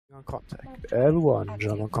German contact. Everyone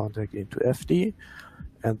German contact into FD,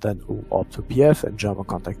 and then up to PF and German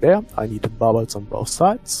contact there. I need bubbles on both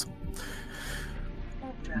sides.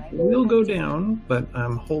 We'll go down, but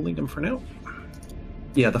I'm holding them for now.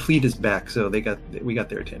 Yeah, the fleet is back, so we got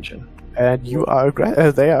their attention. And you are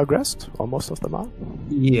they are aggressed, or most of them are.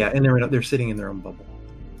 Yeah, and they're sitting in their own bubble.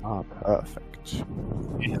 Ah, perfect.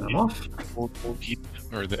 And I'm off. Or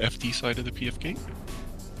the FD side of the PF gate.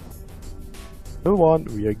 Everyone,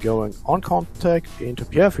 we are going on contact into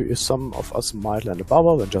PF. Here is some of us might land a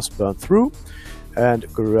bubble and just burn through,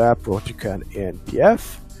 and grab what you can in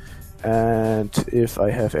PF. And if I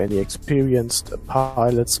have any experienced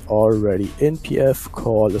pilots already in PF,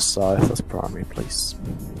 call the Scythe as primary, please.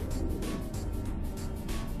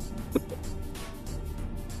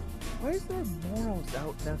 Why is there Moros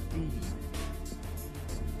out in FD?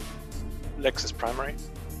 Lex is primary.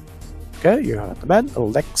 Okay, you have the men.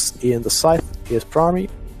 Lex in the Scythe is primary.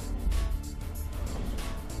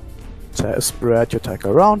 So spread your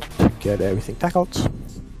tackle around, get everything tackled.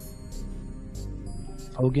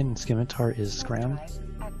 Hogan Scimitar is scram.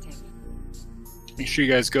 Make sure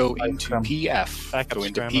you guys go into PF. Go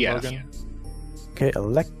into PF. Okay,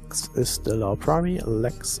 Lex is still our primary.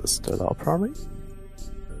 Lex is still our primary.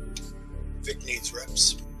 Vic needs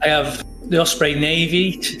reps. I have the Osprey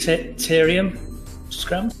Navy, Tyrium,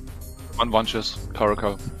 scram. On bunches,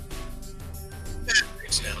 Caracal.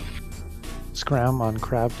 Scram on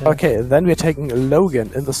crab. Okay, then we're taking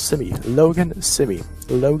Logan in the Simi. Logan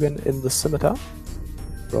in the Scimitar.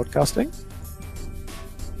 Broadcasting.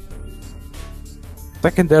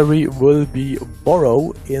 Secondary will be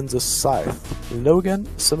Borrow in the Scythe. Logan,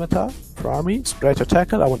 Scimitar, primary, spread your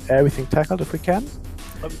tackle. I want everything tackled if we can.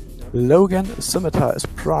 Logan, Scimitar is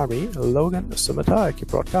primary. Logan, Scimitar, I keep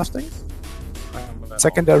broadcasting.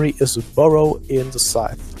 Secondary is Borrow in the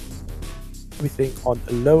Scythe. Everything on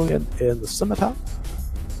Logan in the Scimitar.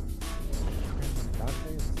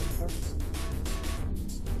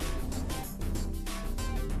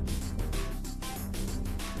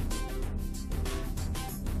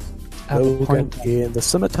 Logan in the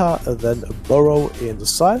Scimitar, then Borrow in the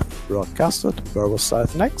Scythe, broadcasted, Borrow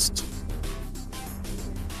Scythe next.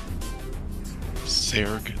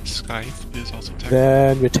 Serg Scythe is also tackled.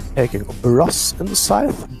 Then we're taking Bros in the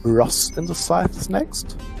Scythe, Bros in the Scythe is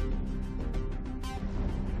next.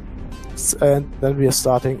 And then we are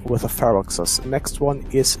starting with the Feroxes. Next one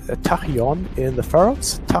is Tachyon in the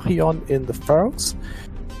Ferox, Tachyon in the Ferox.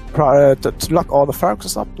 To lock all the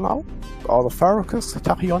Feroxes up now. All the Feroxes,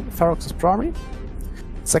 Tachyon, Ferox is primary.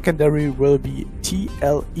 Secondary will be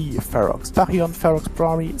TLE Ferox. Tachyon, Ferox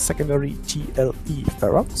primary, secondary TLE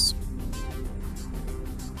Ferox.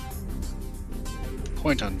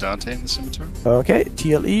 Point on Dante in the Scimitar. Okay,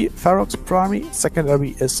 TLE Ferox primary,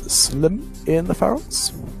 secondary is Slim in the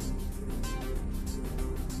Ferox.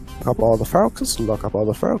 Lock up all the Feroxes, lock up all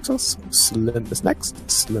the Feroxes. Slim is next,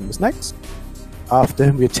 Slim is next. After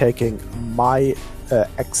him we're taking My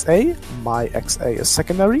XA. My XA is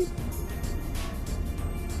secondary.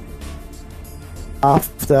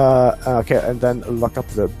 After, okay, and then lock up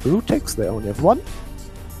the Brutex, they only have one.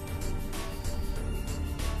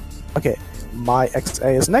 Okay, My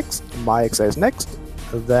XA is next, My XA is next.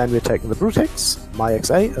 Then we're taking the Brutex, My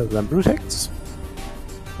XA, and then Brutex.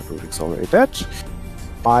 The Brutex already dead.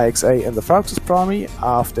 My XA in the Ferox is primary.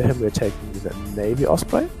 After him we're taking the Navy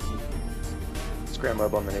Osprey. Scram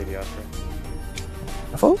web on the Navy Osprey.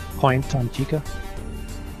 Full. Point on Chica.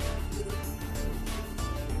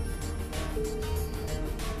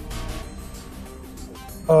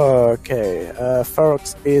 Okay,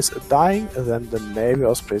 Ferox is dying, and then the Navy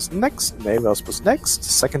Osprey is next. Navy Osprey is next.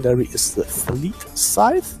 Secondary is the Fleet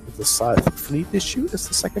Scythe. The Scythe Fleet issue is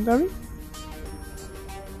the secondary.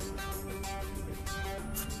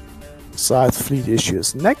 Scythe Fleet issue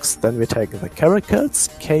is next. Then we're taking the Caracals.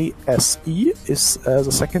 KSE is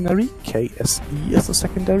the secondary. KSE is the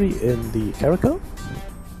secondary in the Caracal.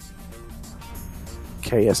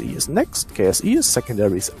 KSE is next. KSE is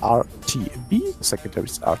secondary is RTB. Secondary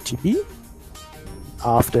is RTB.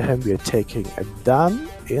 After him we are taking a Dan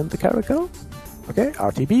in the Caracal. Okay,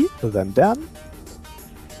 RTB, then Dan.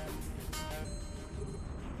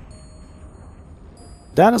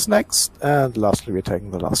 Dan is next, and lastly we're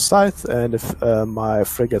taking the last Scythe, and if my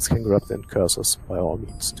frigates can grab the incursors, by all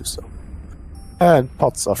means do so. And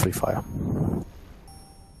pots are free fire.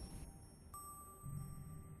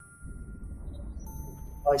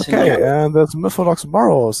 Okay, and that's Mytholox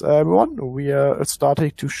Moros. Everyone, we are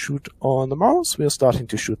starting to shoot on the Moros. We are starting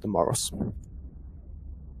to shoot the Moros.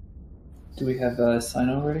 Do we have a sign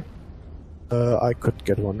already? I could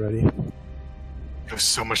get one ready. There's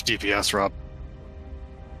so much DPS, Rob.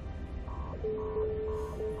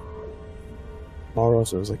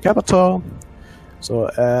 Moros is the capital. So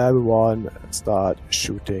everyone start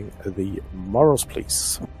shooting the Moros,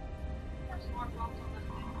 please.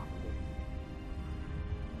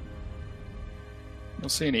 Don't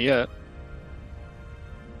see any yet.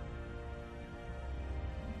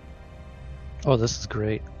 Oh, this is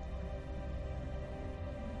great.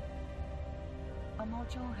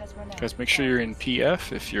 Guys, make sure you're in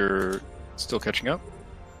PF if you're still catching up.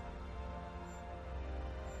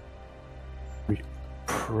 We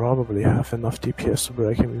probably have enough DPS to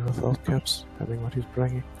break him without caps, depending what he's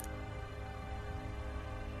bringing.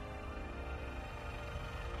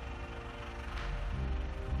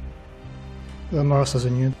 The Moros has a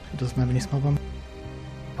nude. He doesn't have any smoke bomb.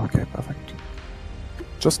 Okay, perfect.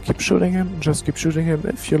 Just keep shooting him, just keep shooting him.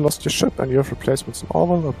 If you lost your ship and you have replacements in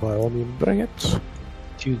Orwell, by all means bring it.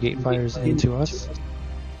 2 gate fires into us.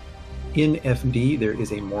 In FD, there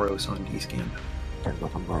is a Moros on D-scan. Okay,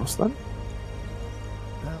 not a Moros then.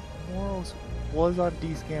 Moros was on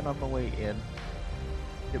D-scan on the way in.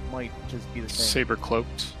 It might just be the same. Saber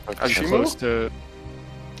cloaked. Ashimu? Close to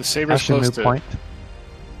the saber's close Ashimu to point.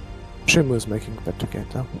 Shimu is making better game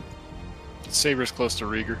now. saber's close to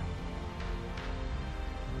Rieger.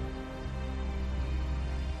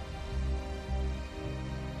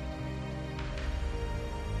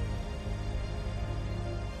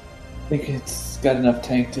 I think it's got enough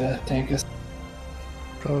tank to tank us.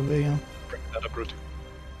 Probably, yeah. That up, Root.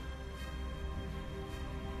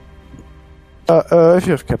 If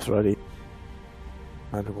you have caps ready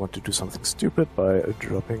and want to do something stupid by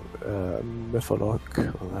dropping Mytholog,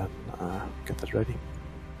 then get that ready.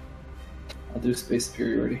 I'll do space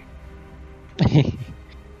superiority. A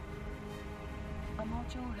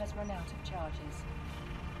module has run out of charges.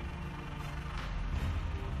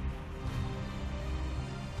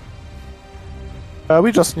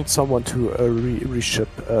 We just need someone to reship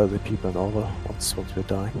the people in Orwell once we're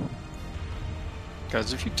dying.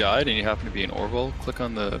 Guys, if you died and you happen to be in Orwell, click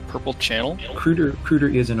on the purple channel. Cruder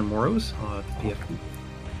is in a Moros at the PFP.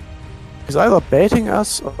 He's either baiting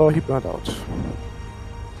us or he burned out.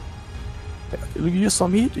 Use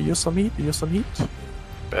some heat, use some heat, use some heat.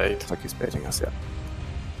 Bait. It's like he's baiting us, yeah.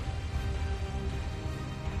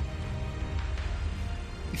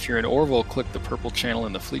 If you're in Orwell, click the purple channel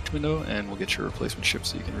in the fleet window and we'll get your replacement ship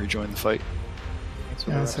so you can rejoin the fight.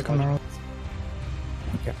 Yeah, second Moros.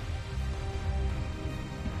 Okay.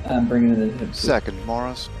 I'm bringing it in. Second,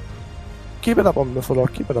 Moros. Keep it up on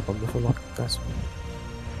Mytholog, keep it up on Mytholog, guys.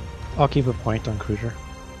 I'll keep a point on Cruiser.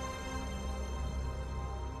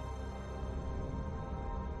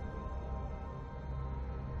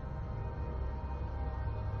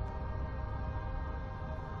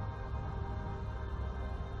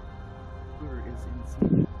 Cruiser is in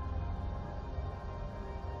C.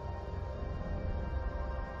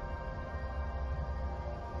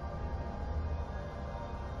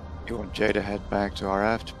 You want Jay to head back to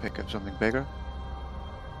RF to pick up something bigger?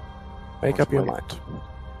 Make up your mind.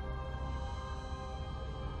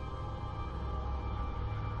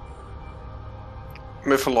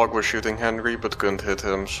 Mytholog was shooting Henry but couldn't hit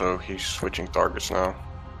him, so he's switching targets now.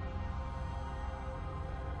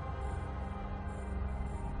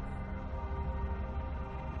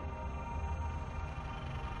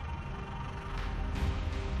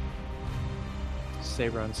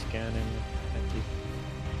 Saber on scan and empty.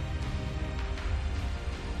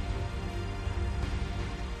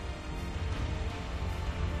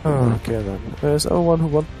 Okay then. Is anyone who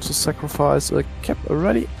wants to sacrifice a cap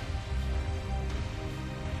already?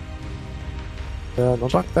 Then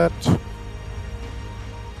unlock that.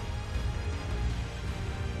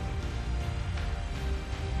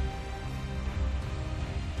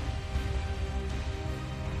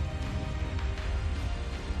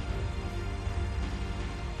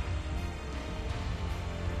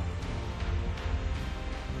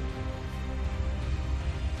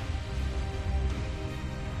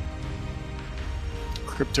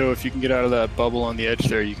 Crypto, if you can get out of that bubble on the edge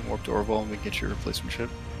there, you can warp to Orwell and we can get your replacement ship.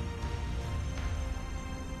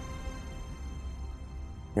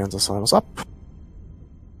 And the sign is up.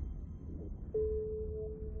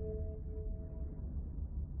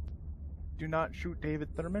 Do not shoot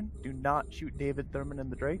David Thurman. Do not shoot David Thurman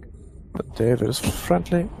and the Drake. But David is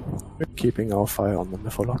friendly. We're keeping our fire on the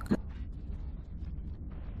Mytholog.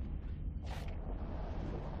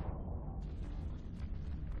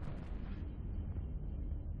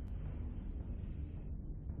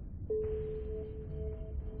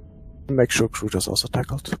 Make sure Cruder's also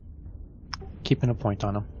tackled. Keeping a point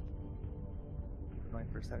on him.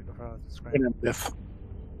 If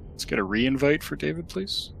Let's get a re-invite for David,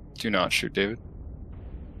 please. Do not shoot David.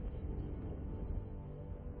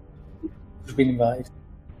 We've been invited.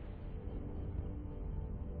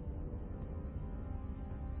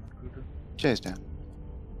 Jay's down.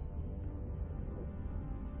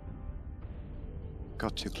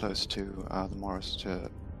 Got too close to the Moros to...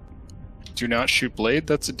 Do not shoot blade.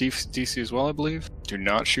 That's a DC as well, I believe. Do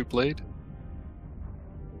not shoot blade.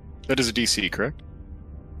 That is a DC, correct?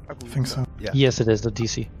 I think so. Yeah. Yes, it is the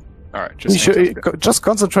DC. All right, Just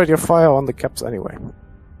concentrate your fire on the caps anyway.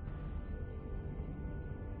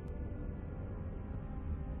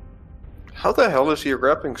 How the hell is he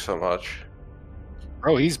rapping so much?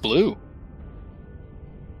 Bro, he's blue.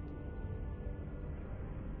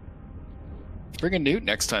 Bring a newt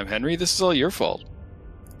next time, Henry. This is all your fault.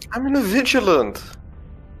 I'm in a vigilant.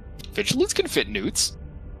 Vigilance can fit newts.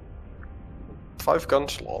 5 gun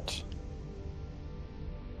slots.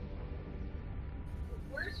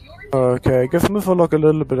 Okay, give Mytholog a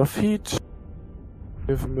little bit of heat.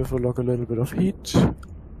 Give Mytholog a little bit of heat.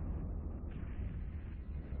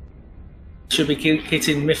 Should be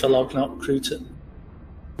hitting Mytholog, not Cruton.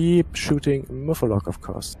 Keep shooting Mytholog, of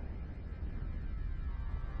course.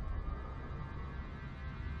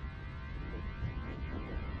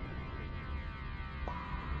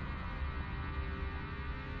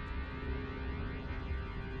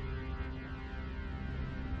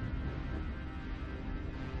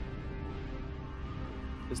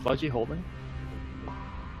 Is Budgie holding?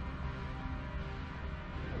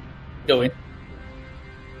 Going.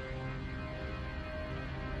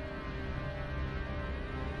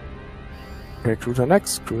 Okay, Cruiser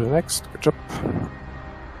next, good job.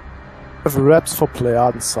 If reps for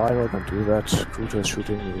Pleiad and Cyro, then do that. Cruiser is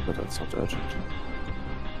shooting you, but that's not urgent.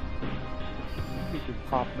 We could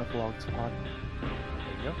pop Mytholog's spot. There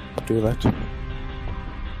you go. Do that.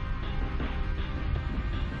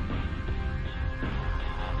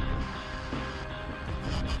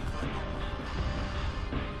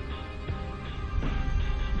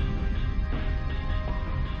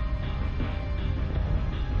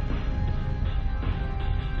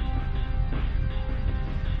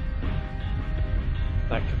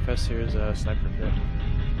 That Confessor is a sniper fit.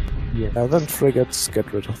 Yeah. Then frigates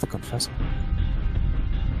get rid of the Confessor.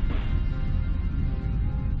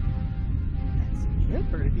 Shit,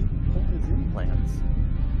 or did he pull his implants?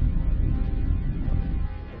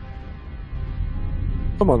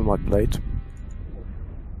 Someone might blade.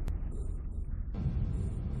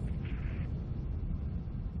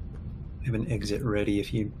 I have an exit ready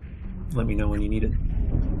if you let me know when you need it.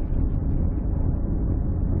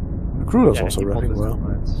 Cruiser's Yeah, also he pulled rapping his well.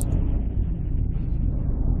 implants.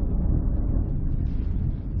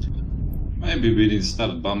 Maybe we need to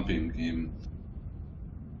start bumping him.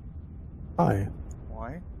 Hi.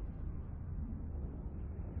 Why?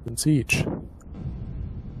 In siege.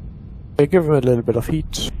 Okay, give him a little bit of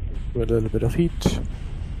heat. Give him a little bit of heat.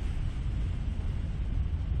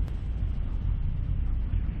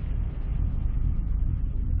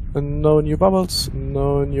 And no new bubbles.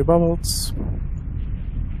 No new bubbles.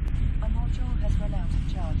 A module has run out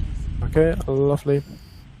of charges. Okay, lovely.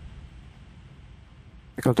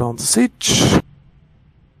 Trickle down the siege.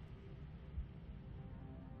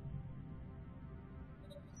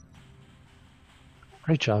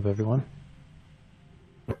 Great job, everyone.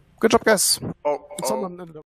 Good job, guys. Oh, Someone